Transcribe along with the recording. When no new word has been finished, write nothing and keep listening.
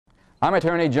I'm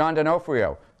attorney John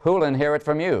D'Onofrio. Who'll inherit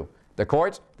from you? The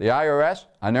courts, the IRS,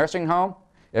 a nursing home?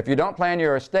 If you don't plan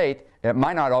your estate, it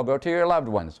might not all go to your loved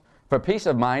ones. For peace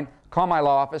of mind, call my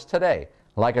law office today.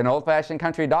 Like an old-fashioned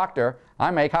country doctor, I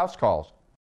make house calls.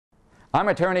 I'm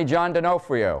attorney John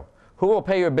D'Onofrio. Who will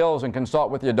pay your bills and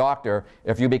consult with your doctor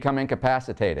if you become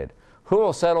incapacitated? Who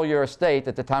will settle your estate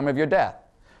at the time of your death?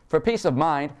 For peace of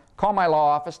mind, call my law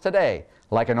office today.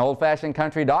 Like an old-fashioned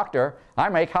country doctor, I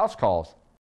make house calls.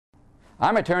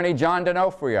 I'm attorney John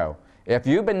D'Onofrio. If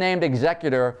you've been named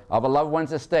executor of a loved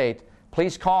one's estate,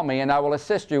 please call me and I will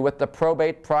assist you with the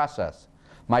probate process.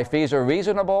 My fees are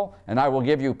reasonable and I will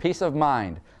give you peace of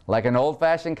mind. Like an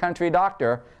old-fashioned country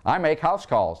doctor, I make house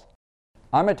calls.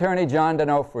 I'm attorney John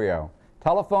D'Onofrio.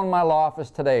 Telephone my law office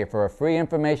today for a free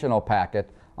informational packet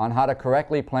on how to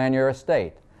correctly plan your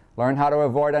estate. Learn how to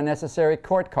avoid unnecessary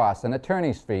court costs and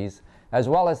attorney's fees, as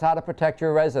well as how to protect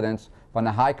your residents from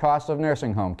the high cost of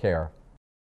nursing home care.